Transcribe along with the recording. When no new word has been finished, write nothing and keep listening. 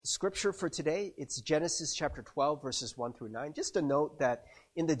scripture for today, it's Genesis chapter 12, verses 1 through 9. Just a note that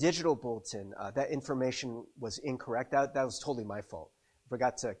in the digital bulletin, that information was incorrect. That was totally my fault. I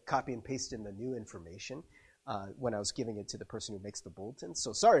forgot to copy and paste in the new information when I was giving it to the person who makes the bulletin.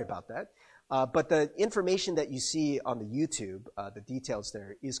 So sorry about that. But the information that you see on the YouTube, the details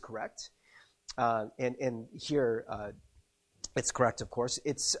there, is correct. And here, it's correct, of course.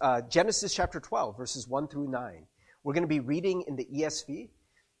 It's Genesis chapter 12, verses 1 through 9. We're going to be reading in the ESV.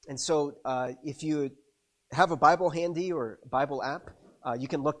 And so if you have a Bible handy or Bible app, you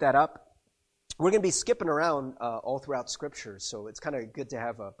can look that up. We're going to be skipping around all throughout Scripture, so it's kind of good to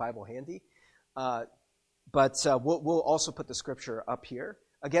have a Bible handy. But we'll also put the Scripture up here.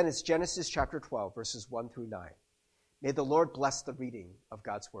 Again, it's Genesis chapter 12, verses 1 through 9. May the Lord bless the reading of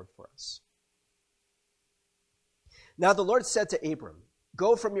God's word for us. Now the Lord said to Abram,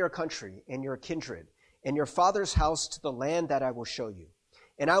 "Go from your country and your kindred and your father's house to the land that I will show you.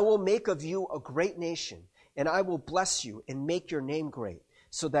 And I will make of you a great nation, and I will bless you and make your name great,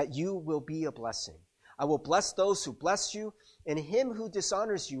 so that you will be a blessing. I will bless those who bless you, and him who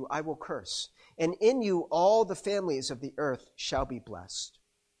dishonors you I will curse. And in you all the families of the earth shall be blessed."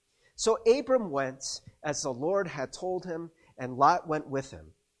 So Abram went as the Lord had told him, and Lot went with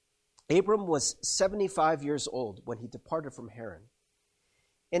him. Abram was 75 years old when he departed from Haran.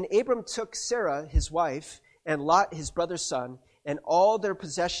 And Abram took Sarah, his wife, and Lot, his brother's son, and all their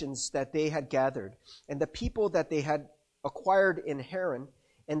possessions that they had gathered, and the people that they had acquired in Haran,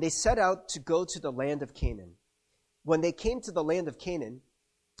 and they set out to go to the land of Canaan. When they came to the land of Canaan,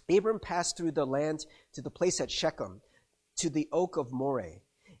 Abram passed through the land to the place at Shechem, to the oak of Moreh.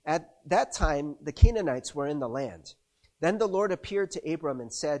 At that time, the Canaanites were in the land. Then the Lord appeared to Abram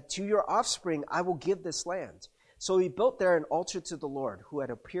and said, "To your offspring I will give this land." So he built there an altar to the Lord who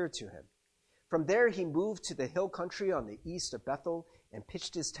had appeared to him. From there he moved to the hill country on the east of Bethel and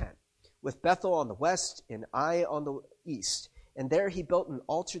pitched his tent, with Bethel on the west and Ai on the east. And there he built an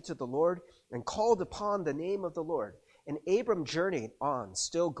altar to the Lord and called upon the name of the Lord. And Abram journeyed on,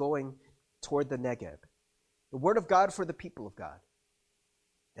 still going toward the Negeb. The word of God for the people of God.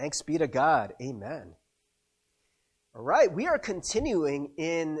 Thanks be to God. Amen. All right, we are continuing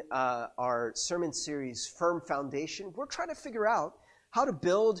in our sermon series, Firm Foundation. We're trying to figure out how to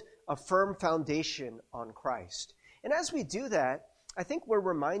build a firm foundation on Christ. And as we do that, I think we're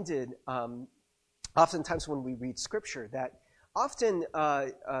reminded, oftentimes when we read Scripture, that often,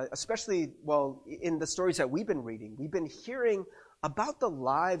 especially, in the stories that we've been reading, we've been hearing about the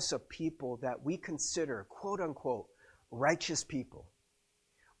lives of people that we consider, quote unquote, righteous people.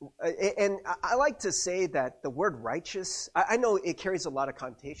 And I like to say that the word righteous, I know it carries a lot of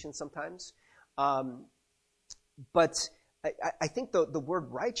connotation sometimes, but I think the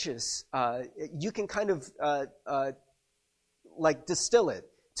word righteous, you can kind of like distill it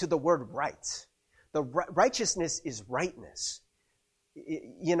to the word right. The righteousness is rightness.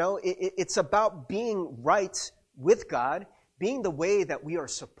 It's about being right with God, being the way that we are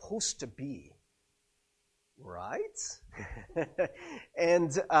supposed to be. Right?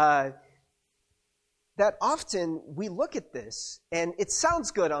 And that often we look at this and it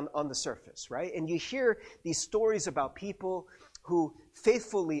sounds good on the surface, right? And you hear these stories about people who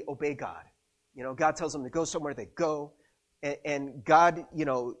faithfully obey God. God tells them to go somewhere, they go. And God,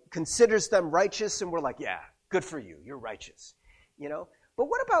 considers them righteous, and we're like, yeah, good for you. You're righteous. But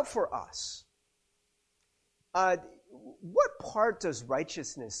what about for us? What part does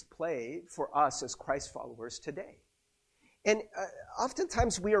righteousness play for us as Christ followers today? And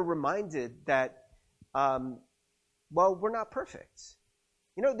oftentimes we are reminded that, we're not perfect.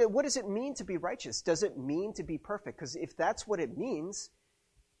 What does it mean to be righteous? Does it mean to be perfect? Because if that's what it means,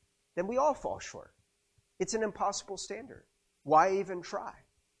 then we all fall short. It's an impossible standard. Why even try?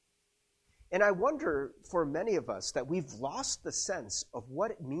 And I wonder for many of us that we've lost the sense of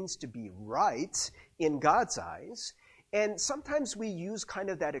what it means to be right in God's eyes. And sometimes we use kind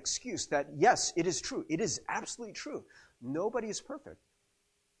of that excuse that, yes, it is true. It is absolutely true. Nobody is perfect.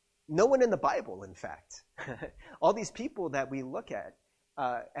 No one in the Bible, in fact. All these people that we look at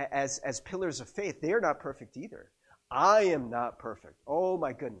as pillars of faith, they are not perfect either. I am not perfect. Oh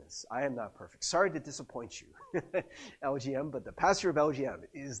my goodness, I am not perfect. Sorry to disappoint you, LGM, but the pastor of LGM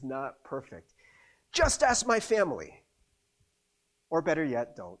is not perfect. Just ask my family. Or better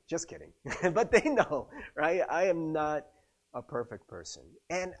yet, don't. Just kidding. But they know, right? I am not a perfect person.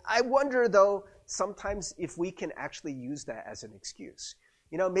 And I wonder, though, sometimes if we can actually use that as an excuse.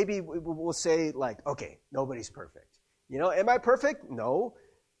 Maybe we'll say, like, okay, nobody's perfect. Am I perfect? No.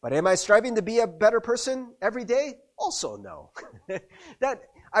 But am I striving to be a better person every day? Also no.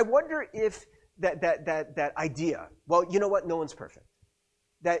 I wonder if that idea, well, you know what? No one's perfect.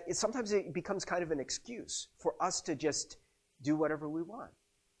 that sometimes it becomes kind of an excuse for us to just do whatever we want.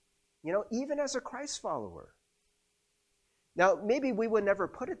 Even as a Christ follower. Now, maybe we would never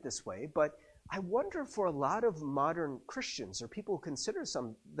put it this way, but I wonder for a lot of modern Christians or people who consider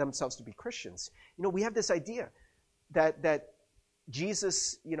themselves to be Christians, we have this idea that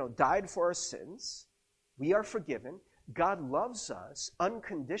Jesus, died for our sins. We are forgiven. God loves us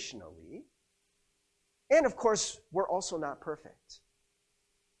unconditionally. And of course, we're also not perfect.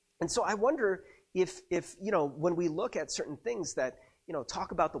 And so I wonder if when we look at certain things that,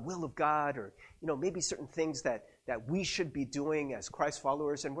 talk about the will of God or, maybe certain things that we should be doing as Christ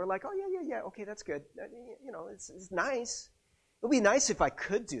followers, and we're like, oh, yeah, okay, that's good. It's nice. It would be nice if I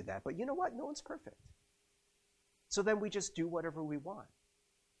could do that, but you know what? No one's perfect. So then we just do whatever we want.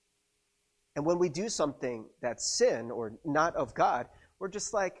 And when we do something that's sin or not of God, we're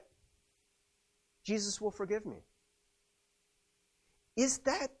just like, Jesus will forgive me. Is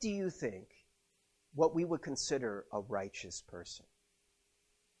that, do you think, what we would consider a righteous person?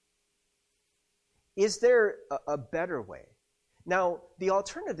 Is there a better way? Now, the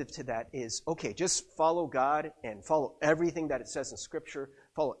alternative to that is, okay, just follow God and follow everything that it says in Scripture,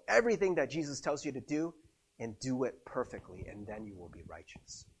 follow everything that Jesus tells you to do, and do it perfectly, and then you will be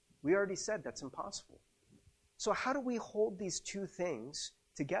righteous. We already said that's impossible. So how do we hold these two things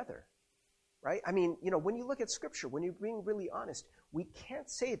together? Right? I mean, when you look at Scripture, when you're being really honest, we can't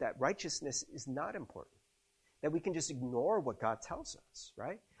say that righteousness is not important, that we can just ignore what God tells us,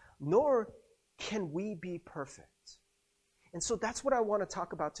 right? Nor can we be perfect. And so that's what I want to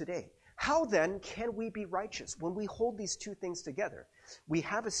talk about today. How then can we be righteous when we hold these two things together? We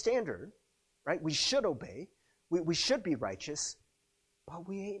have a standard, right? We should obey. We should be righteous, but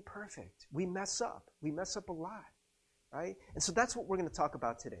we ain't perfect. We mess up. We mess up a lot, right? And so that's what we're going to talk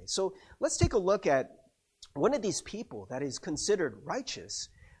about today. So let's take a look at one of these people that is considered righteous,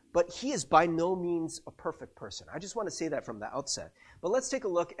 but he is by no means a perfect person. I just want to say that from the outset. But let's take a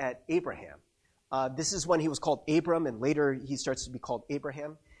look at Abraham. This is when he was called Abram, and later he starts to be called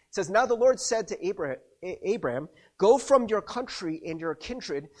Abraham. It says, now the Lord said to Abraham, go from your country and your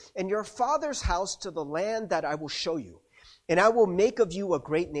kindred and your father's house to the land that I will show you. And I will make of you a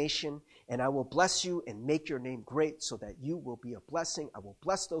great nation, and I will bless you and make your name great so that you will be a blessing. I will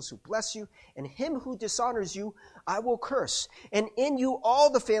bless those who bless you, and him who dishonors you I will curse. And in you all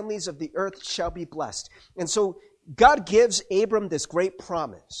the families of the earth shall be blessed. And so God gives Abram this great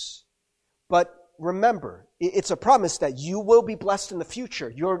promise. But remember, it's a promise that you will be blessed in the future.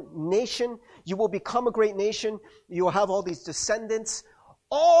 Your nation, you will become a great nation. You will have all these descendants.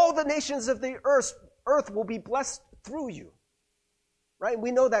 All the nations of the earth will be blessed through you. Right?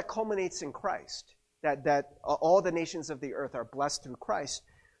 We know that culminates in Christ, that all the nations of the earth are blessed through Christ.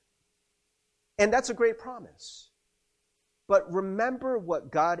 And that's a great promise. But remember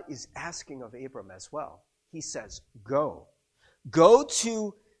what God is asking of Abram as well. He says, go.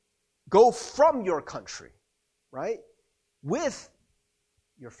 Go from your country, right? With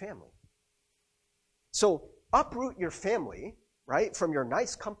your family. So uproot your family, right, from your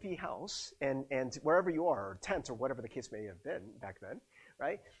nice, comfy house and wherever you are, or tent, or whatever the case may have been back then,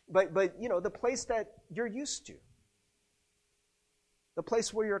 right? But the place that you're used to, the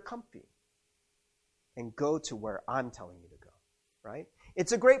place where you're comfy, and go to where I'm telling you to go, right?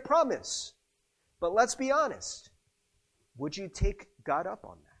 It's a great promise, but let's be honest. Would you take God up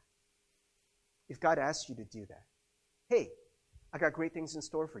on that? If God asked you to do that, hey, I got great things in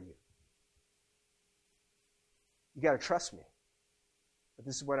store for you. You got to trust me. But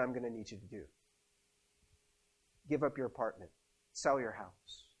this is what I'm going to need you to do. Give up your apartment. Sell your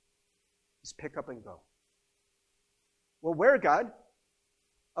house. Just pick up and go. Well, where, God?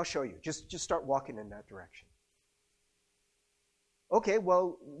 I'll show you. Just start walking in that direction. Okay,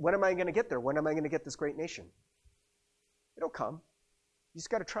 well, when am I going to get there? When am I going to get this great nation? It'll come. You just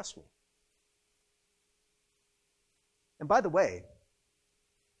got to trust me. And by the way,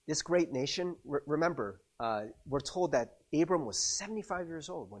 this great nation, remember, we're told that Abram was 75 years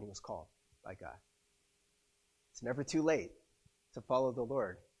old when he was called by God. It's never too late to follow the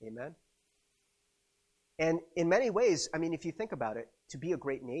Lord. Amen? And in many ways, I mean, if you think about it, to be a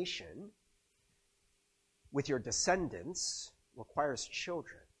great nation with your descendants requires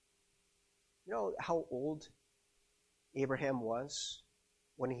children. You know how old Abraham was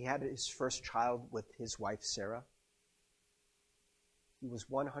when he had his first child with his wife Sarah? He was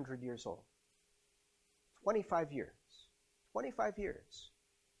 100 years old. 25 years. 25 years.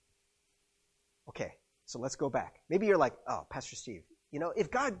 Okay, so let's go back. Maybe you're like, oh, Pastor Steve,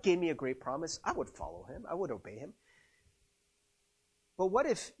 if God gave me a great promise, I would follow him. I would obey him. But what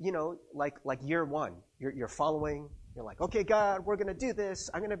if, like year one, you're following, You're like, okay, God, we're going to do this.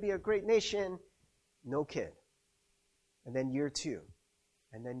 I'm going to be a great nation. No kid. And then year 2.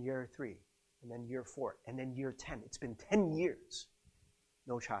 And then year 3. And then year 4. And then year 10. It's been 10 years.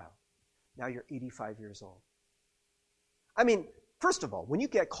 No child. Now you're 85 years old. I mean, first of all, when you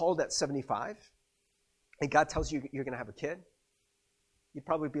get called at 75 and God tells you you're going to have a kid, you'd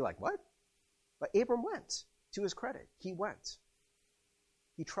probably be like, what? But Abram went. To his credit, he went.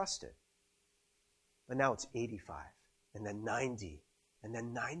 He trusted. But now it's 85, and then 90, and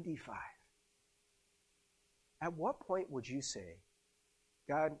then 95. At what point would you say,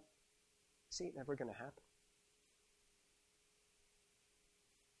 God, this ain't never going to happen?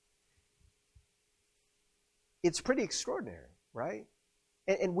 It's pretty extraordinary, right?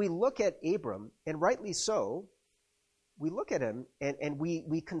 And we look at Abram, and rightly so, we look at him, and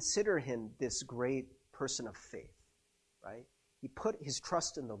we consider him this great person of faith, right? He put his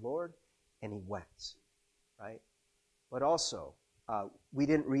trust in the Lord, and he went, right? But also, we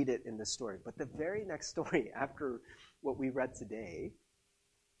didn't read it in this story, but the very next story after what we read today,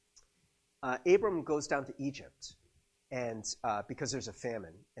 Abram goes down to Egypt, and because there's a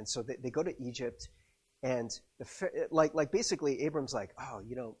famine, and so they go to Egypt, and like basically Abram's like, oh,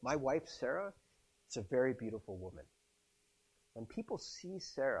 my wife Sarah, it's a very beautiful woman. When people see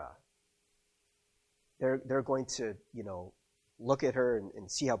Sarah, they're going to, look at her and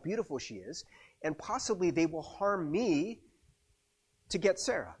see how beautiful she is, and possibly they will harm me to get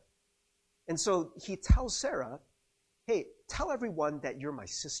Sarah. And so he tells Sarah, hey, tell everyone that you're my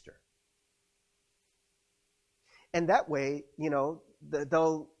sister. And that way,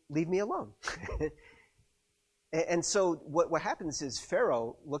 they'll leave me alone. And so what happens is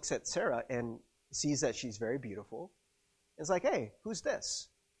Pharaoh looks at Sarah and sees that she's very beautiful. And is like, hey, who's this?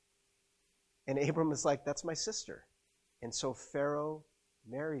 And Abram is like, that's my sister. And so Pharaoh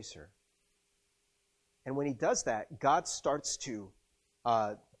marries her. And when he does that, God starts to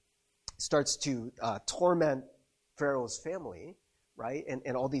torment Pharaoh's family, right?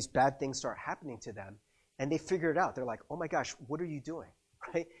 And all these bad things start happening to them. And they figure it out. They're like, oh my gosh, what are you doing?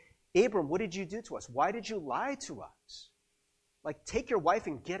 Right? Abram, what did you do to us? Why did you lie to us? Like, take your wife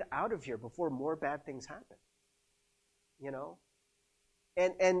and get out of here before more bad things happen.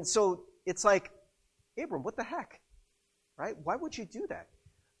 And so it's like, Abram, what the heck? Right? Why would you do that?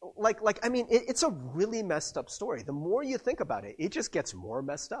 It's a really messed up story. The more you think about it, it just gets more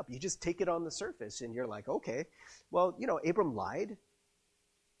messed up. You just take it on the surface and you're like, okay, well, Abram lied,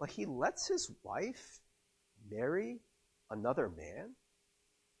 but he lets his wife marry another man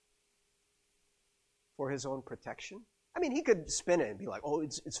for his own protection. I mean, he could spin it and be like, oh,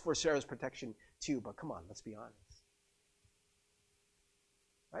 it's for Sarah's protection too, but come on, let's be honest.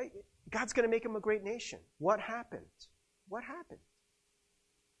 Right? God's going to make him a great nation. What happened? What happened?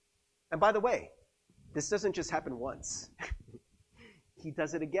 And by the way, this doesn't just happen once. He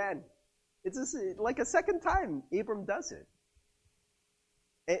does it again. It's just like a second time Abram does it.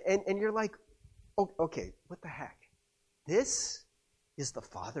 And you're like, oh, okay, what the heck? This is the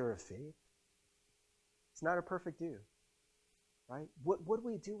father of faith? It's not a perfect dude. Right? What do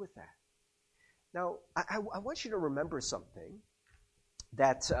we do with that? Now, I want you to remember something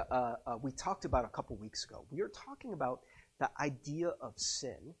that we talked about a couple weeks ago. We are talking about the idea of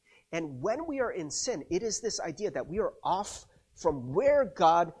sin. And when we are in sin, it is this idea that we are off from where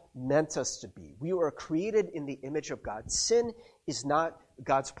God meant us to be. We were created in the image of God. Sin is not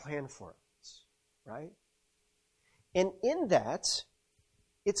God's plan for us, right? And in that,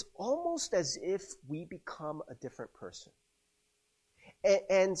 it's almost as if we become a different person.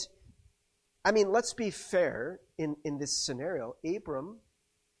 And I mean, let's be fair in this scenario. Abram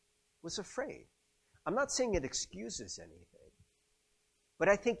was afraid. I'm not saying it excuses anything. But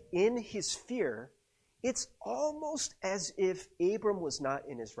I think in his fear, it's almost as if Abram was not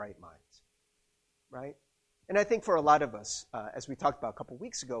in his right mind, right? And I think for a lot of us, as we talked about a couple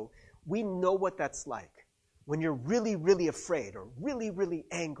weeks ago, we know what that's like. When you're really, really afraid or really, really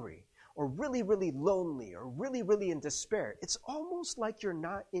angry or really, really lonely or really, really in despair, it's almost like you're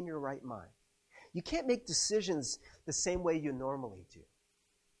not in your right mind. You can't make decisions the same way you normally do.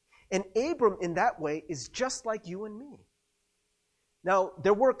 And Abram, in that way, is just like you and me. Now,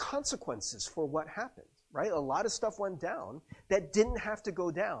 there were consequences for what happened, right? A lot of stuff went down that didn't have to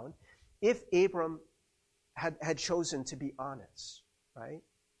go down if Abram had chosen to be honest, right?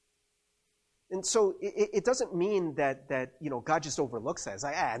 And so it doesn't mean that God just overlooks that. It's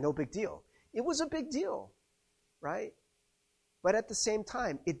like, no big deal. It was a big deal, right? But at the same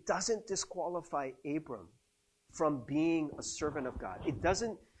time, it doesn't disqualify Abram from being a servant of God. It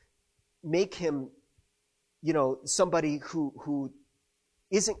doesn't make him, somebody who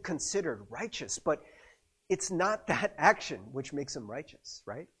isn't considered righteous, but it's not that action which makes him righteous,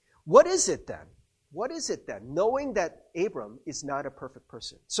 right? What is it then? What is it then? Knowing that Abram is not a perfect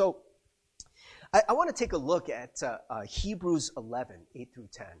person. So I want to take a look at Hebrews 11, 8 through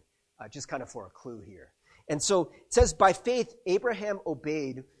 10, just kind of for a clue here. And so it says, by faith, Abraham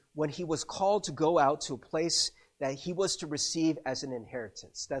obeyed when he was called to go out to a place that he was to receive as an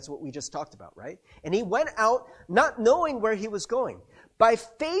inheritance. That's what we just talked about, right? And he went out not knowing where he was going. By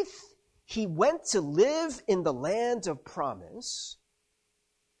faith, he went to live in the land of promise,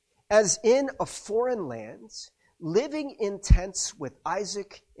 as in a foreign land, living in tents with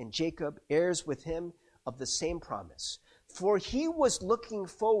Isaac and Jacob, heirs with him of the same promise. For he was looking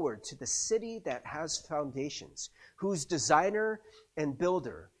forward to the city that has foundations, whose designer and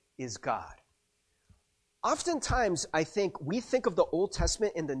builder is God. Oftentimes, I think we think of the Old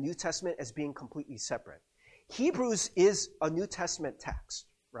Testament and the New Testament as being completely separate. Hebrews is a New Testament text,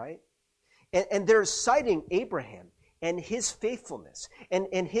 right? And they're citing Abraham and his faithfulness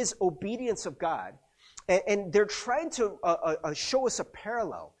and his obedience of God. And they're trying to show us a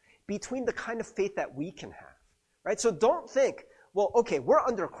parallel between the kind of faith that we can have, right? So don't think, well, okay, we're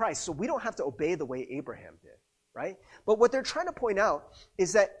under Christ, so we don't have to obey the way Abraham did, right? But what they're trying to point out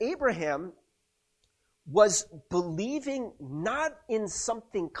is that Abraham was believing not in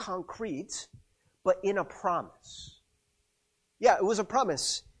something concrete, but in a promise. Yeah, it was a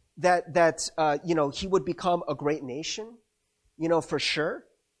promise that he would become a great nation, for sure.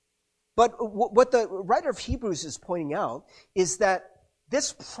 But what the writer of Hebrews is pointing out is that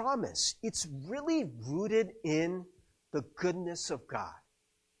this promise, it's really rooted in the goodness of God,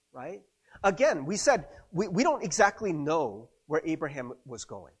 right? Again, we said we don't exactly know where Abraham was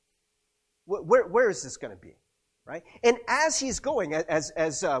going. Where is this going to be, right? And as he's going,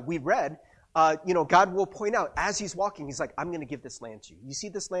 as we read, God will point out, as he's walking, he's like, I'm going to give this land to you. You see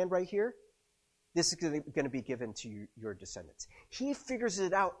this land right here? This is going to be given to your descendants. He figures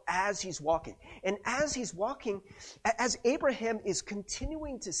it out as he's walking. And as he's walking, as Abraham is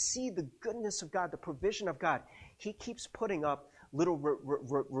continuing to see the goodness of God, the provision of God, he keeps putting up little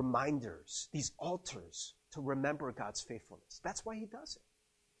reminders, these altars to remember God's faithfulness. That's why he does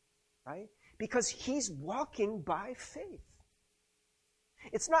it, right? Because he's walking by faith.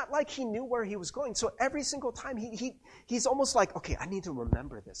 It's not like he knew where he was going. So every single time he's almost like, okay, I need to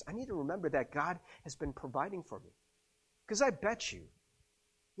remember this. I need to remember that God has been providing for me. Because I bet you,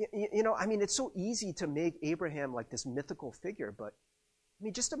 it's so easy to make Abraham like this mythical figure, but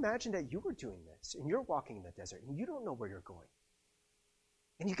just imagine that you were doing this and you're walking in the desert and you don't know where you're going.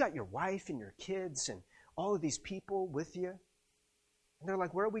 And you got your wife and your kids and all of these people with you. And they're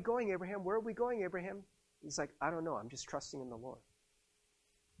like, where are we going, Abraham? Where are we going, Abraham? He's like, I don't know. I'm just trusting in the Lord.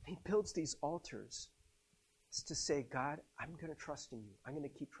 He builds these altars to say, God, I'm going to trust in you. I'm going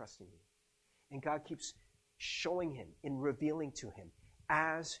to keep trusting you. And God keeps showing him and revealing to him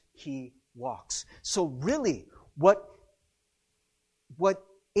as he walks. So really, what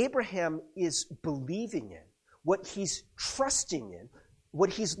Abraham is believing in, what he's trusting in, what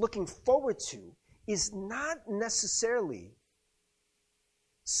he's looking forward to is not necessarily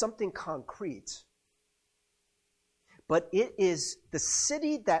something concrete, but it is the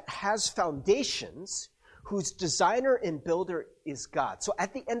city that has foundations, whose designer and builder is God. So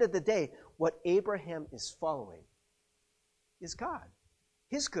at the end of the day, what Abraham is following is God,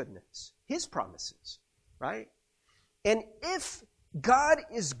 his goodness, his promises, right? And if God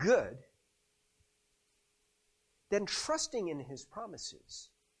is good, then trusting in his promises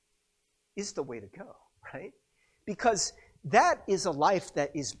is the way to go, right? Because that is a life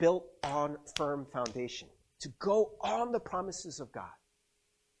that is built on firm foundation, to go on the promises of God.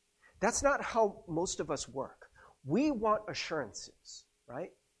 That's not how most of us work. We want assurances,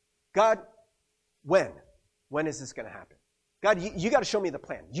 right? God, when? When is this going to happen? God, you got to show me the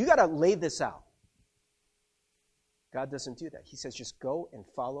plan. You got to lay this out. God doesn't do that. He says, just go and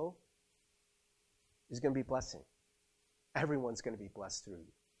follow. There's going to be blessing. Everyone's going to be blessed through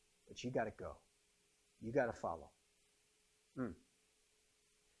you. But you got to go. You got to follow.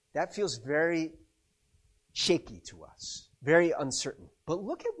 That feels very shaky to us, very uncertain. But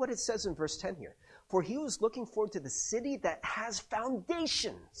look at what it says in verse 10 here. For he was looking forward to the city that has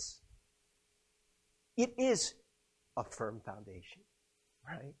foundations. It is a firm foundation,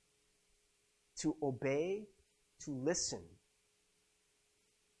 right? To obey, to listen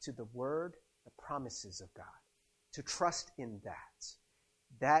to the word, the promises of God, to trust in that.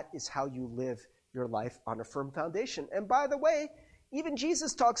 That is how you live your life on a firm foundation. And by the way, even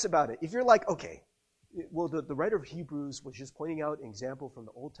Jesus talks about it. If you're like, okay, well, the writer of Hebrews was just pointing out an example from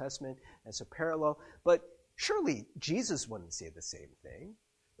the Old Testament as a parallel, but surely Jesus wouldn't say the same thing,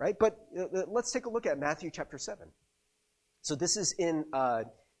 right? But let's take a look at Matthew chapter 7. So this is in at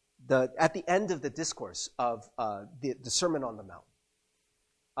the end of the discourse of the Sermon on the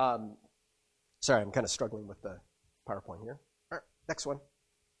Mount. Sorry, I'm kind of struggling with the PowerPoint here. All right, next one.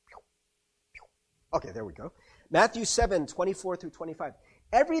 Okay, there we go. Matthew 7, 24 through 25.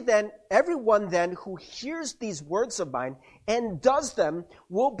 Everyone then who hears these words of mine and does them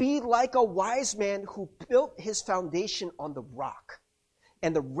will be like a wise man who built his foundation on the rock.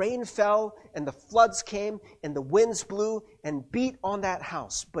 And the rain fell, and the floods came, and the winds blew and beat on that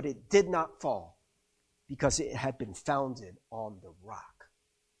house, but it did not fall, because it had been founded on the rock.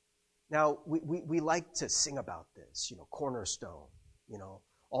 Now, we like to sing about this, cornerstone,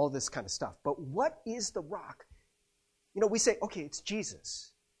 all this kind of stuff. But what is the rock? We say, okay, it's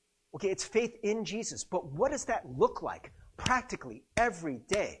Jesus. Okay, it's faith in Jesus. But what does that look like practically every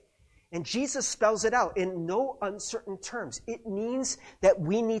day? And Jesus spells it out in no uncertain terms. It means that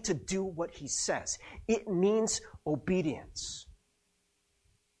we need to do what he says. It means obedience.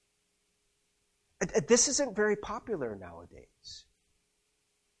 This isn't very popular nowadays.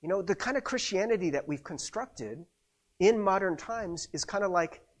 The kind of Christianity that we've constructed in modern times is kind of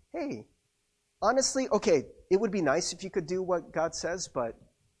like, hey, honestly, okay, it would be nice if you could do what God says, but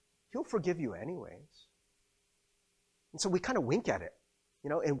he'll forgive you anyways. And so we kind of wink at it,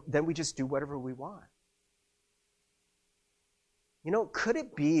 and then we just do whatever we want. Could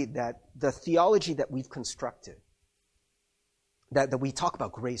it be that the theology that we've constructed, that we talk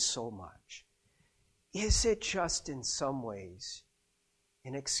about grace so much, is it just in some ways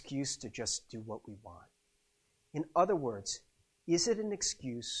an excuse to just do what we want? In other words, is it an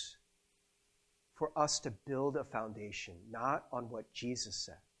excuse for us to build a foundation, not on what Jesus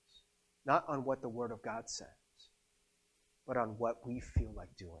says, not on what the Word of God says, but on what we feel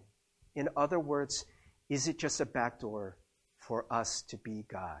like doing? In other words, is it just a backdoor for us to be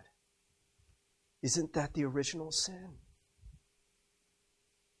God? Isn't that the original sin?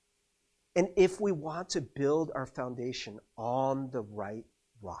 And if we want to build our foundation on the right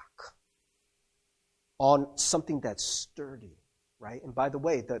rock, on something that's sturdy, right? And by the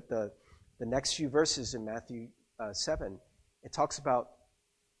way, the next few verses in Matthew 7, it talks about,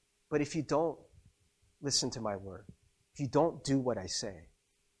 but if you don't listen to my word, if you don't do what I say,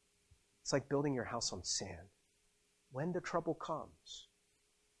 it's like building your house on sand. When the trouble comes,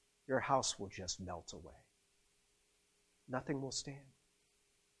 your house will just melt away. Nothing will stand.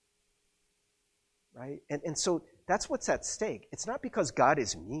 Right? And so that's what's at stake. It's not because God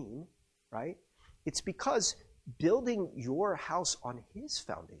is mean, right? It's because building your house on his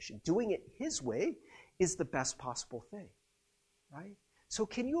foundation, doing it his way, is the best possible thing, right? So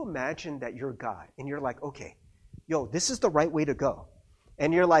can you imagine that you're God and you're like, okay, this is the right way to go.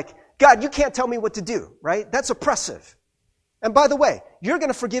 And you're like, God, you can't tell me what to do, right? That's oppressive. And by the way, you're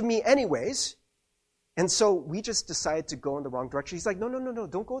going to forgive me anyways. And so we just decided to go in the wrong direction. He's like, no,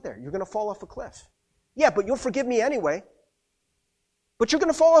 don't go there. You're going to fall off a cliff. Yeah, but you'll forgive me anyway. But you're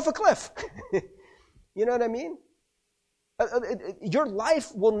going to fall off a cliff. You know what I mean? Your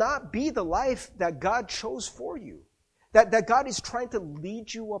life will not be the life that God chose for you, that God is trying to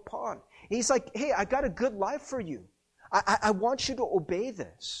lead you upon. And he's like, hey, I got a good life for you. I want you to obey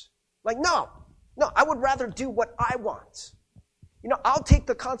this. Like, no, I would rather do what I want. I'll take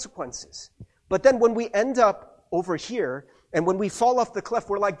the consequences. But then when we end up over here, and when we fall off the cliff,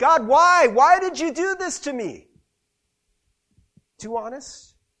 we're like, God, why? Why did you do this to me? Too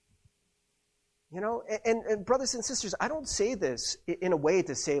honest? And brothers and sisters, I don't say this in a way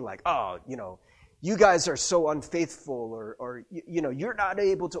to say like, oh, you guys are so unfaithful or you're not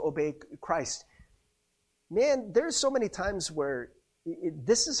able to obey Christ. Man, there's so many times where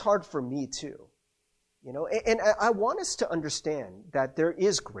this is hard for me too. And I want us to understand that there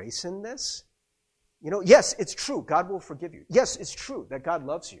is grace in this. Yes, it's true. God will forgive you. Yes, it's true that God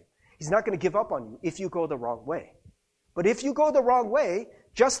loves you. He's not going to give up on you if you go the wrong way. But if you go the wrong way,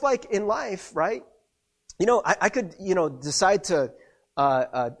 just like in life, right? I could, decide to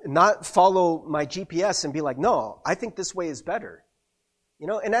not follow my GPS and be like, no, I think this way is better.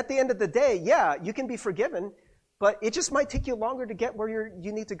 And at the end of the day, yeah, you can be forgiven, but it just might take you longer to get where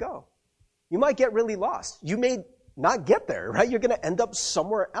you need to go. You might get really lost. You may not get there, right? You're going to end up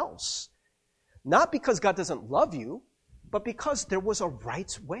somewhere else. Not because God doesn't love you, but because there was a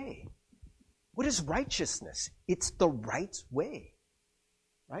right way. What is righteousness? It's the right way,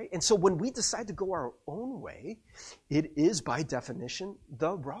 right? And so when we decide to go our own way, it is by definition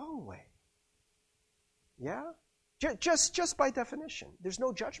the wrong way. Yeah? Just by definition. There's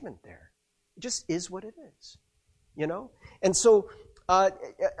no judgment there. It just is what it is, And so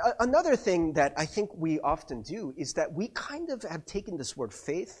Another thing that I think we often do is that we kind of have taken this word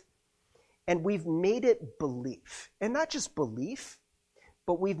faith and we've made it belief. And not just belief,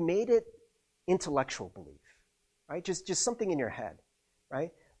 but we've made it intellectual belief, right? Just something in your head,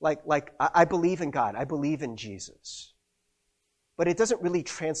 right? Like I believe in God. I believe in Jesus. But it doesn't really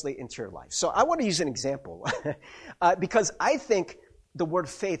translate into your life. So I want to use an example because I think the word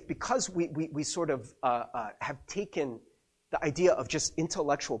faith, because we sort of have taken the idea of just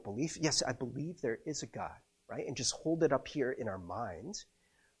intellectual belief. Yes, I believe there is a God, right? And just hold it up here in our minds,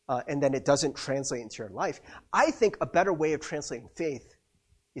 and then it doesn't translate into your life. I think a better way of translating faith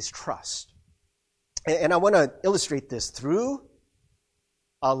is trust. And I want to illustrate this through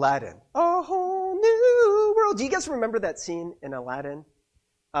Aladdin. A whole new world. Do you guys remember that scene in Aladdin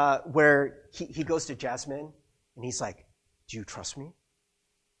where he goes to Jasmine and he's like, do you trust me?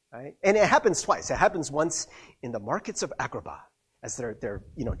 Right? And it happens twice. It happens once in the markets of Agrabah as they're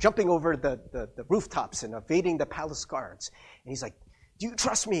jumping over the rooftops and evading the palace guards. And he's like, do you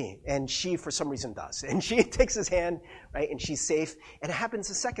trust me? And she, for some reason, does. And she takes his hand, right? And she's safe. And it happens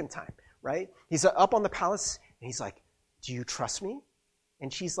a second time, right? He's up on the palace and he's like, do you trust me?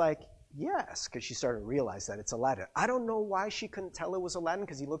 And she's like, yes, because she started to realize that it's Aladdin. I don't know why she couldn't tell it was Aladdin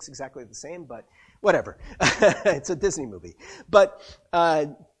because he looks exactly the same, but whatever. It's a Disney movie. But,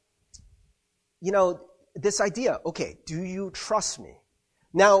 this idea, okay, do you trust me?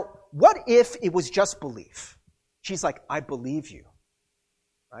 Now, what if it was just belief? She's like, I believe you,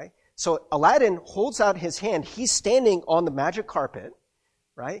 right? So Aladdin holds out his hand. He's standing on the magic carpet,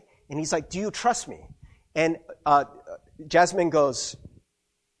 right? And he's like, do you trust me? And Jasmine goes,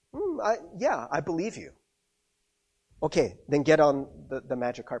 yeah, I believe you. Okay, then get on the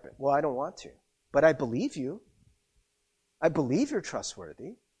magic carpet. Well, I don't want to, but I believe you. I believe you're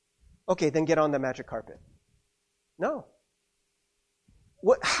trustworthy. Okay, then get on the magic carpet. No.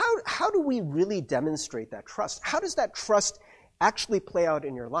 How do we really demonstrate that trust? How does that trust actually play out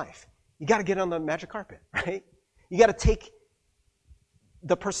in your life? You got to get on the magic carpet, right? You got to take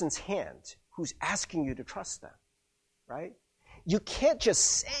the person's hand who's asking you to trust them, right? You can't just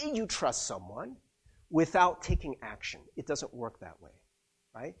say you trust someone without taking action. It doesn't work that way,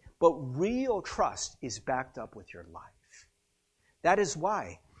 right? But real trust is backed up with your life. That is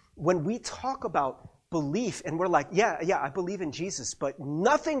why when we talk about belief and we're like, yeah, I believe in Jesus, but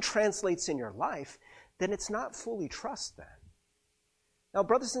nothing translates in your life, then it's not fully trust then. Now,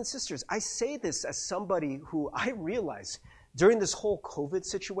 brothers and sisters, I say this as somebody who I realize during this whole COVID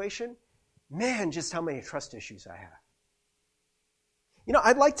situation, man, just how many trust issues I have.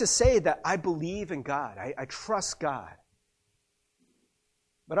 I'd like to say that I believe in God. I trust God.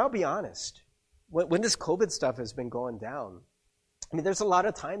 But I'll be honest, when this COVID stuff has been going down, there's a lot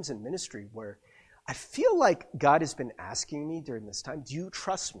of times in ministry where I feel like God has been asking me during this time, do you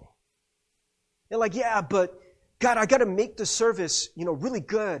trust me? They're like, yeah, but God, I got to make the service, really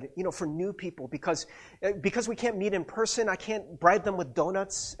good, for new people because we can't meet in person. I can't bribe them with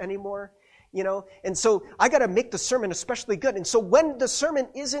donuts anymore, and so I got to make the sermon especially good. And so when the sermon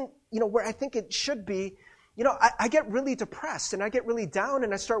isn't, where I think it should be, I get really depressed and I get really down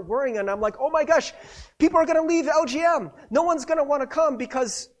and I start worrying and I'm like, oh my gosh, people are going to leave LGM. No one's going to want to come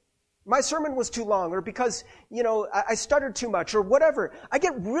because my sermon was too long or because, I stuttered too much or whatever. I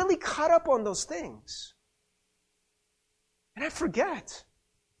get really caught up on those things. And I forget.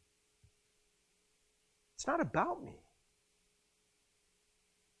 It's not about me.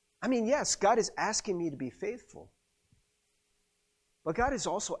 Yes, God is asking me to be faithful. But God is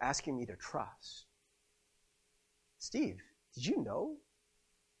also asking me to trust. Steve, did you know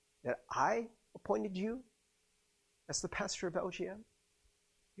that I appointed you as the pastor of LGM?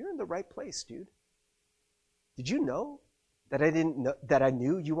 You're in the right place, dude. Did you know that I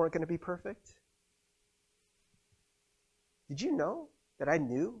knew you weren't going to be perfect? Did you know that I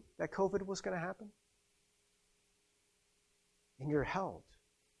knew that COVID was going to happen? And you're held.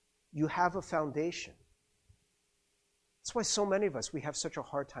 You have a foundation. That's why so many of us, we have such a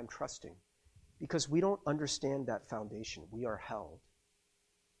hard time trusting. Because we don't understand that foundation. We are held.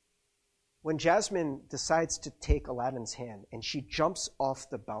 When Jasmine decides to take Aladdin's hand and she jumps off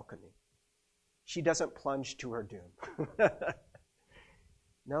the balcony, she doesn't plunge to her doom.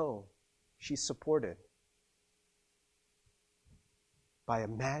 No, she's supported by a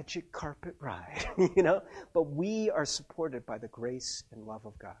magic carpet ride, But we are supported by the grace and love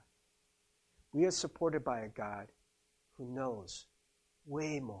of God. We are supported by a God who knows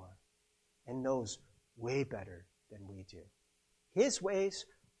way more and knows way better than we do. His ways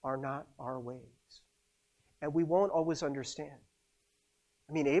are not our ways. And we won't always understand.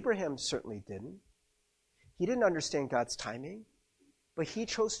 Abraham certainly didn't. He didn't understand God's timing. but he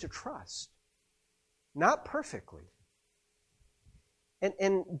chose to trust. Not perfectly.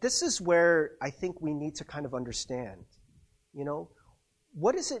 And this is where I think we need to kind of understand,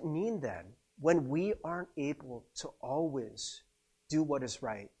 what does it mean then when we aren't able to always do what is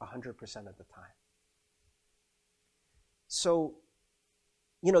right 100% of the time? So,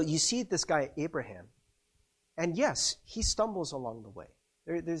 you see this guy, Abraham, and yes, he stumbles along the way.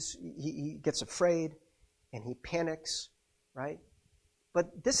 He gets afraid and he panics, right?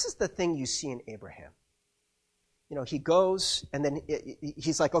 But this is the thing you see in Abraham. He goes and then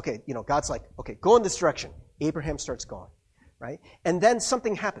he's like, okay, God's like, okay, go in this direction. Abraham starts going, right? And then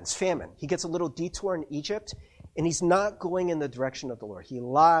something happens, famine. He gets a little detour in Egypt and he's not going in the direction of the Lord. He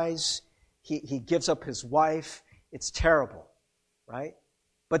lies. He gives up his wife. It's terrible, right?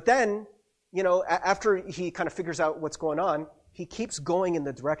 But then, after he kind of figures out what's going on, he keeps going in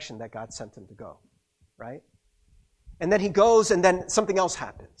the direction that God sent him to go, right? And then he goes and then something else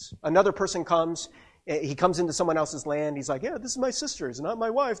happens. Another person comes. He comes into someone else's land. He's like, yeah, this is my sister's, not my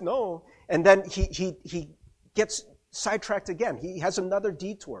wife. No. And then he gets sidetracked again. He has another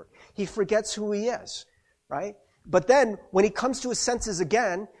detour. He forgets who he is, right? But then when he comes to his senses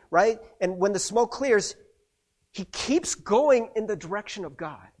again, right, and when the smoke clears, he keeps going in the direction of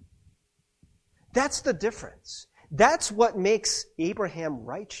God. That's the difference. That's what makes Abraham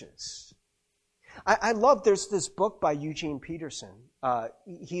righteous. I love, there's this book by Eugene Peterson.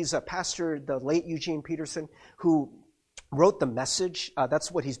 He's a pastor, the late Eugene Peterson, who wrote The Message.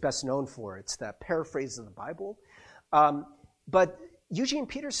 That's what he's best known for. It's that paraphrase of the Bible. But Eugene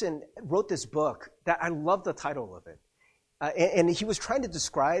Peterson wrote this book that I love the title of it. And he was trying to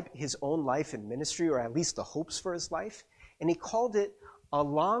describe his own life and ministry, or at least the hopes for his life. And he called it A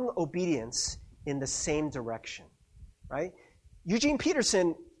Long Obedience in the Same Direction, right? Eugene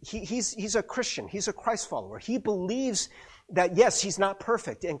Peterson, he's a Christian. He's a Christ follower. He believes that, yes, he's not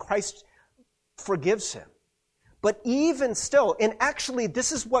perfect, and Christ forgives him. But even still, and actually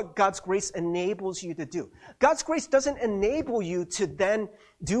this is what God's grace enables you to do. God's grace doesn't enable you to then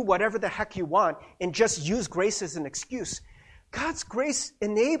do whatever the heck you want and just use grace as an excuse. God's grace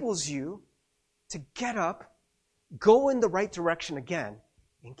enables you to get up, go in the right direction again,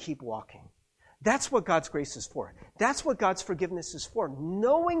 and keep walking. That's what God's grace is for. That's what God's forgiveness is for.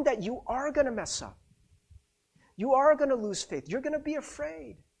 Knowing that you are going to mess up. You are going to lose faith. You're going to be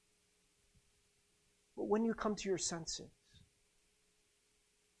afraid. But when you come to your senses,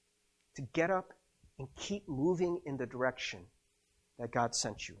 to get up and keep moving in the direction that God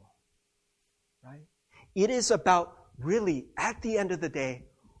sent you on, right? It is about really, at the end of the day,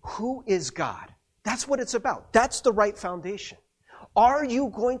 who is God? That's what it's about. That's the right foundation. Are you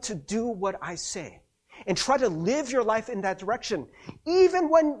going to do what I say? And try to live your life in that direction, even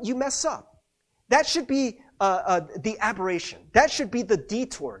when you mess up. That should be the aberration. That should be the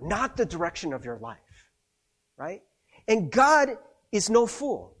detour, not the direction of your life. Right? And God is no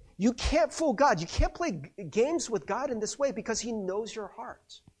fool. You can't fool God. You can't play games with God in this way because he knows your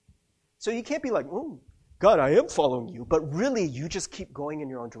heart. So you can't be like, oh, God, I am following you. But really, you just keep going in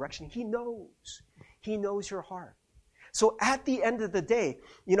your own direction. He knows. He knows your heart. So at the end of the day,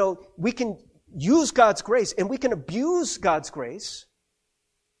 we can use God's grace and we can abuse God's grace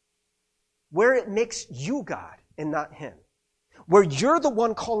where it makes you God and not him. Where you're the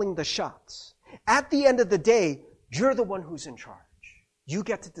one calling the shots. At the end of the day, you're the one who's in charge. You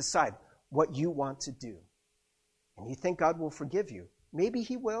get to decide what you want to do. And you think God will forgive you. Maybe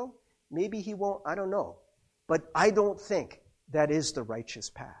he will. Maybe he won't. I don't know. But I don't think that is the righteous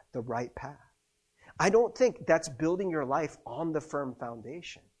path, the right path. I don't think that's building your life on the firm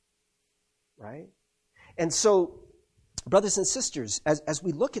foundation. Right? And so, brothers and sisters, as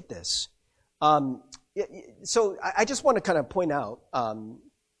we look at this, so I just want to kind of point out,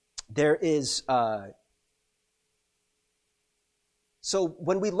 there is, so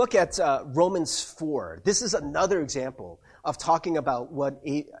when we look at Romans 4, this is another example of talking about what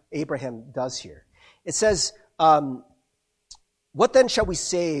Abraham does here. It says, what then shall we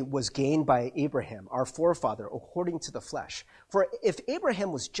say was gained by Abraham, our forefather, according to the flesh? For if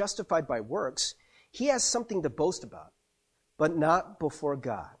Abraham was justified by works, he has something to boast about, but not before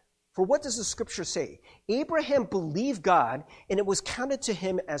God. For what does the scripture say? Abraham believed God, and it was counted to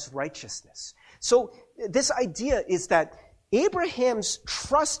him as righteousness. So this idea is that Abraham's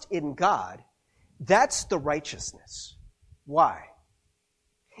trust in God, that's the righteousness. Why?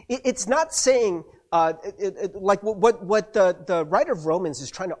 It's not saying, like what the writer of Romans is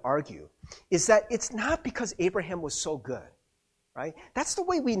trying to argue, is that it's not because Abraham was so good. Right? That's the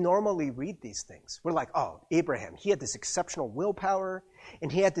way we normally read these things. We're like, oh, Abraham, he had this exceptional willpower, and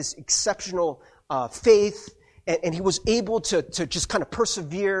he had this exceptional faith, and he was able to just kind of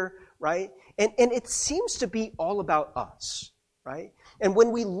persevere, right? And it seems to be all about us, right? And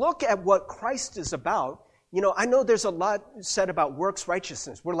when we look at what Christ is about, I know there's a lot said about works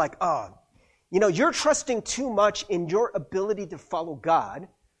righteousness. We're like, you're trusting too much in your ability to follow God,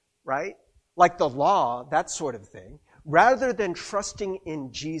 right? Like the law, that sort of thing, rather than trusting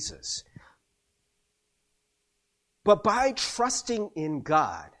in Jesus. But by trusting in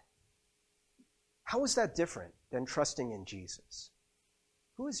God, how is that different than trusting in Jesus?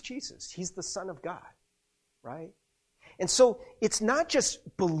 Who is Jesus? He's the Son of God, right? And so it's not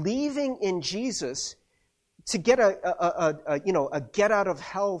just believing in Jesus to get a get out of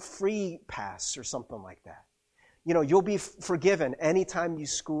hell free pass or something like that. You'll be forgiven anytime you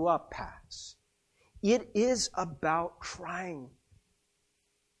screw up pass. It is about trying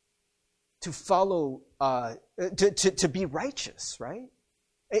to follow, to be righteous, right?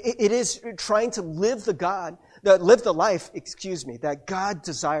 It is trying to live the life, that God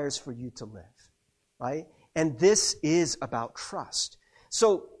desires for you to live, right? And this is about trust.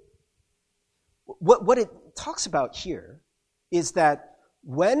 So what it talks about here is that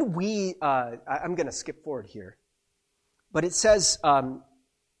when we, I'm going to skip forward here, but it says,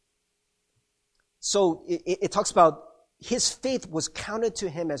 so it talks about his faith was counted to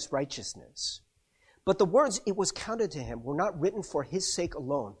him as righteousness. But the words "it was counted to him" were not written for his sake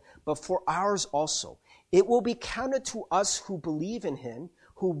alone, but for ours also. It will be counted to us who believe in him,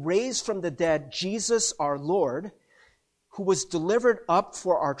 who raised from the dead Jesus our Lord, who was delivered up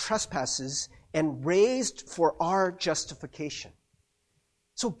for our trespasses and raised for our justification.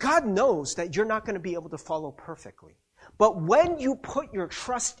 So God knows that you're not going to be able to follow perfectly. But when you put your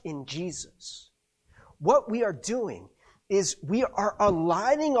trust in Jesus, what we are doing is we are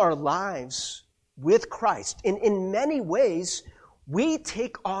aligning our lives with Christ. And in many ways, we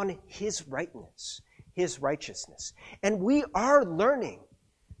take on his rightness, his righteousness. And we are learning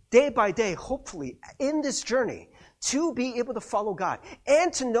day by day, hopefully, in this journey, to be able to follow God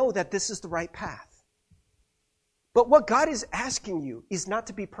and to know that this is the right path. But what God is asking you is not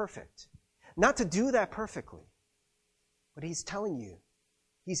to be perfect, not to do that perfectly. But he's telling you,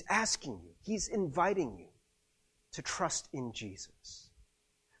 he's asking you, he's inviting you to trust in Jesus,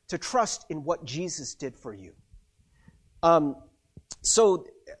 to trust in what Jesus did for you. So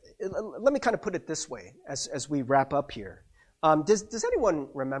let me kind of put it this way as we wrap up here. Does anyone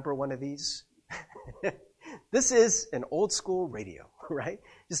remember one of these? This is an old school radio, right?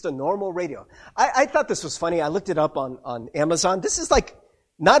 Just a normal radio. I thought this was funny. I looked it up on Amazon. This is like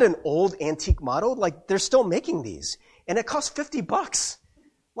not an old antique model. Like they're still making these. And it costs $50.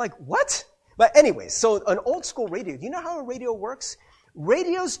 Like what? But anyway, so an old school radio. Do you know how a radio works?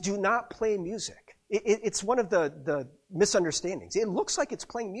 Radios do not play music. It's one of the misunderstandings. It looks like it's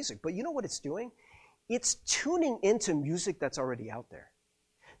playing music, but you know what it's doing? It's tuning into music that's already out there.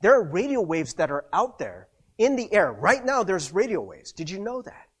 There are radio waves that are out there in the air. Right now, there's radio waves. Did you know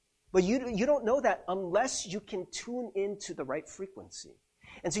that? But you don't know that unless you can tune into the right frequency.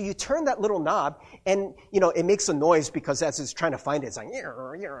 And so you turn that little knob, and it makes a noise because as it's trying to find it, it's like,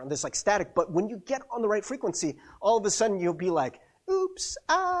 there's like static. But when you get on the right frequency, all of a sudden you'll be like, oops,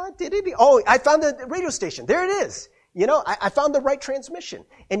 I found the radio station. There it is. I found the right transmission.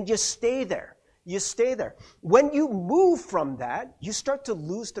 And you stay there. You stay there. When you move from that, you start to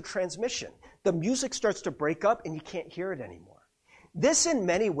lose the transmission. The music starts to break up and you can't hear it anymore. This, in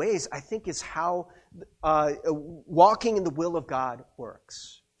many ways, I think is how walking in the will of God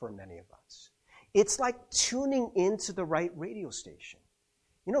works for many of us. It's like tuning into the right radio station.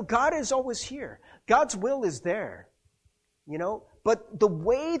 God is always here. God's will is there. But the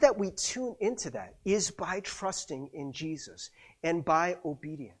way that we tune into that is by trusting in Jesus and by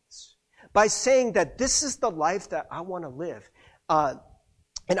obedience. By saying that this is the life that I want to live.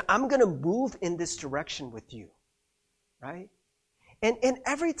 And I'm going to move in this direction with you. Right? And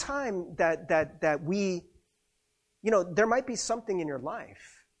every time that we, there might be something in your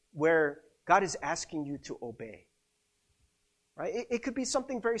life where God is asking you to obey. Right? It could be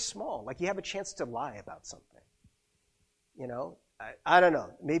something very small, like you have a chance to lie about something. I don't know.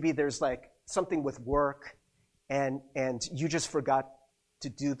 Maybe there's like something with work and you just forgot to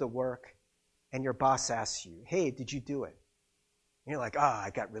do the work and your boss asks you, hey, did you do it? And you're like,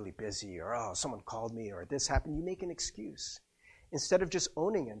 I got really busy, or someone called me, or this happened. You make an excuse instead of just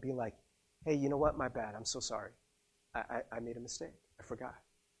owning it and being like, hey, you know what? My bad. I'm so sorry. I made a mistake. I forgot.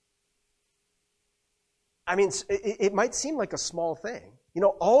 I mean, it might seem like a small thing.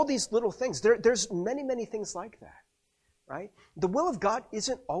 All these little things. There's many, many things like that. Right? The will of God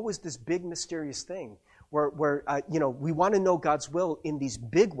isn't always this big mysterious thing where we want to know God's will in these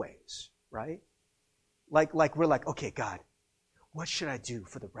big ways, right? Like we're like, okay, God, what should I do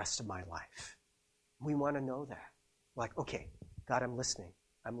for the rest of my life? We want to know that. Like, okay, God, I'm listening.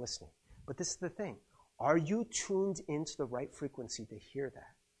 But this is the thing. Are you tuned into the right frequency to hear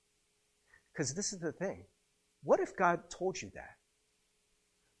that? Because this is the thing. What if God told you that,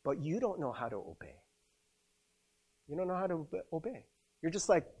 but you don't know how to obey? You don't know how to obey. You're just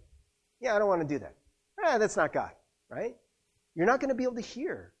like, yeah, I don't want to do that. That's not God, right? You're not going to be able to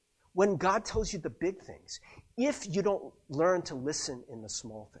hear when God tells you the big things if you don't learn to listen in the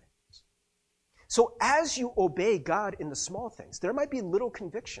small things. So as you obey God in the small things, there might be little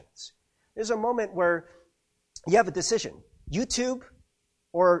convictions. There's a moment where you have a decision, YouTube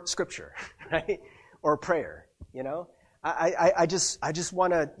or Scripture, right? Or prayer, you know? I just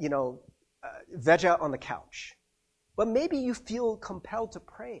want to, veg out on the couch. But maybe you feel compelled to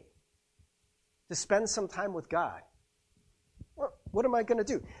pray, to spend some time with God. Well, what am I going to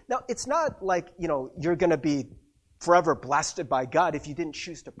do? Now, it's not like, you're going to be forever blasted by God if you didn't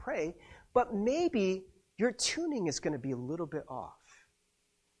choose to pray, but maybe your tuning is going to be a little bit off.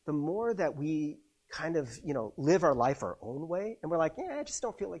 The more that we kind of, live our life our own way, and we're like, I just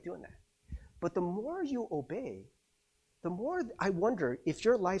don't feel like doing that. But the more you obey, the more I wonder if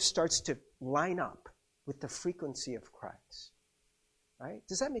your life starts to line up with the frequency of Christ. Right?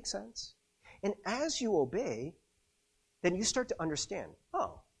 Does that make sense? And as you obey, then you start to understand,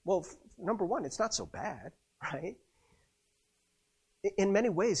 number one, it's not so bad, right? In many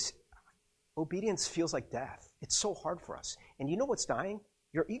ways, obedience feels like death. It's so hard for us. And you know what's dying?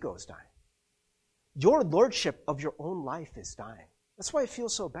 Your ego is dying. Your lordship of your own life is dying. That's why it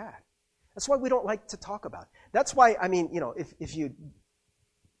feels so bad. That's why we don't like to talk about it. That's why, if you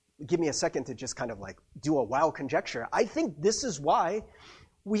give me a second to just kind of like do a wild conjecture, I think this is why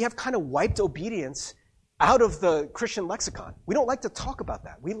we have kind of wiped obedience out of the Christian lexicon. We don't like to talk about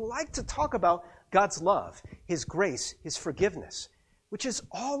that. We like to talk about God's love, His grace, His forgiveness, which is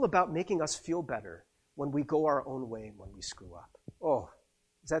all about making us feel better when we go our own way and when we screw up. Oh,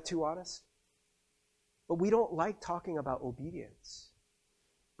 is that too honest? But we don't like talking about obedience.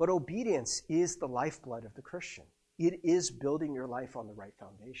 But obedience is the lifeblood of the Christian. It is building your life on the right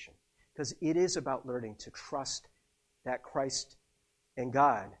foundation because it is about learning to trust that Christ and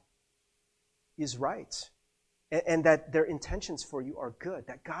God is right and that their intentions for you are good,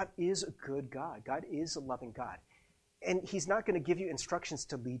 that God is a good God. God is a loving God. And He's not going to give you instructions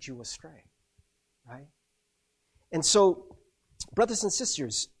to lead you astray, right? And so, brothers and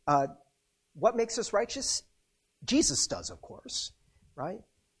sisters, what makes us righteous? Jesus does, of course, right?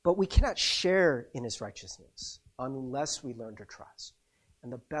 But we cannot share in His righteousness unless we learn to trust.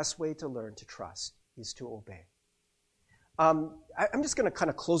 And the best way to learn to trust is to obey. I'm just going to kind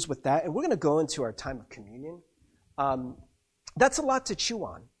of close with that, and we're going to go into our time of communion. That's a lot to chew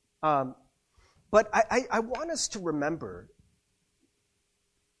on. But I want us to remember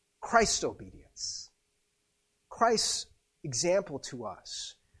Christ's obedience, Christ's example to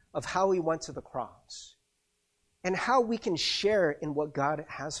us of how He went to the cross and how we can share in what God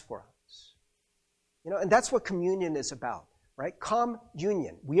has for us. And that's what communion is about, right?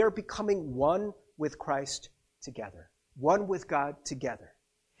 Communion. We are becoming one with Christ together, one with God together.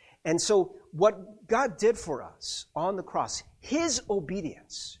 And so what God did for us on the cross, His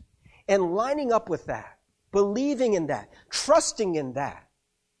obedience, and lining up with that, believing in that, trusting in that,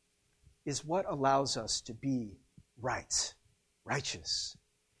 is what allows us to be righteous.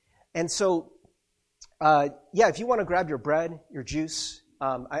 And so, if you want to grab your bread, your juice,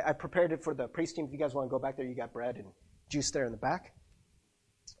 I prepared it for the praise team. If you guys want to go back there, you got bread and juice there in the back.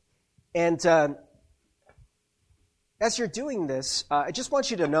 And as you're doing this, I just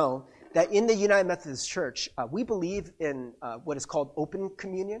want you to know that in the United Methodist Church, we believe in what is called open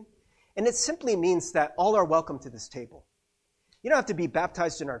communion. And it simply means that all are welcome to this table. You don't have to be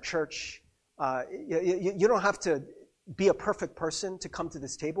baptized in our church. You don't have to be a perfect person to come to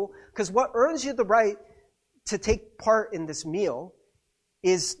this table. Because what earns you the right to take part in this meal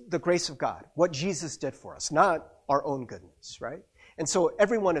is the grace of God, what Jesus did for us, not our own goodness, right? And so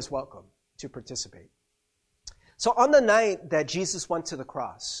everyone is welcome to participate. So on the night that Jesus went to the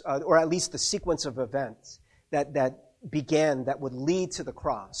cross, or at least the sequence of events that began that would lead to the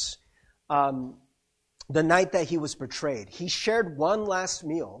cross, the night that He was betrayed, He shared one last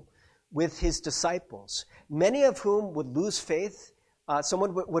meal with His disciples, many of whom would lose faith.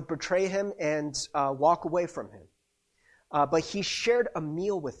 Someone would betray Him and walk away from Him. But He shared a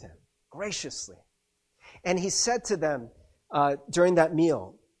meal with them graciously. And He said to them during that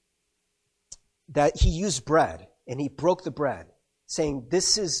meal that He used bread and He broke the bread, saying,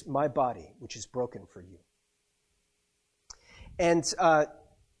 "This is my body, which is broken for you." And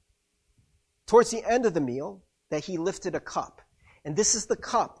Towards the end of the meal, that he lifted a cup. And this is the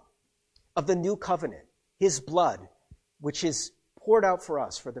cup of the new covenant, his blood, which is poured out for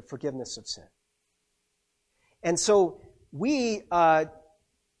us for the forgiveness of sin. And so we have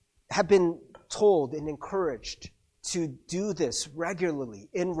been told and encouraged to do this regularly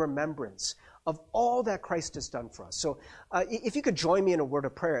in remembrance of all that Christ has done for us. So if you could join me in a word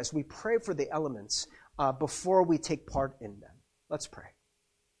of prayer as we pray for the elements before we take part in them. Let's pray.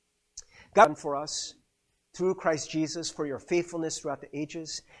 God, for us, through Christ Jesus, for your faithfulness throughout the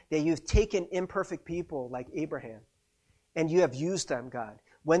ages, that you've taken imperfect people like Abraham, and you have used them, God,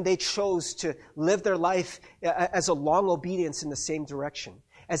 when they chose to live their life as a long obedience in the same direction,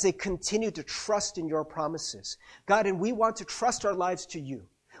 as they continue to trust in your promises. God, and we want to trust our lives to you.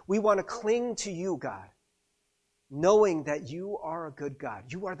 We want to cling to you, God, knowing that you are a good God.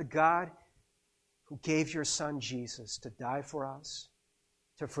 You are the God who gave your Son Jesus to die for us,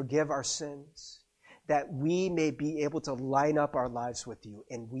 to forgive our sins, that we may be able to line up our lives with you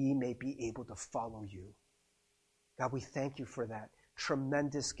and we may be able to follow you. God, we thank you for that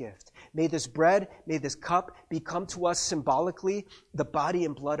tremendous gift. May this bread, may this cup become to us symbolically the body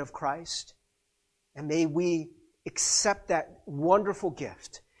and blood of Christ. And may we accept that wonderful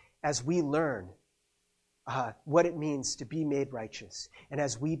gift as we learn what it means to be made righteous and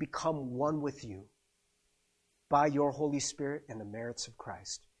as we become one with you by your Holy Spirit and the merits of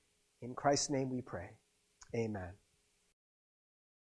Christ. In Christ's name we pray. Amen.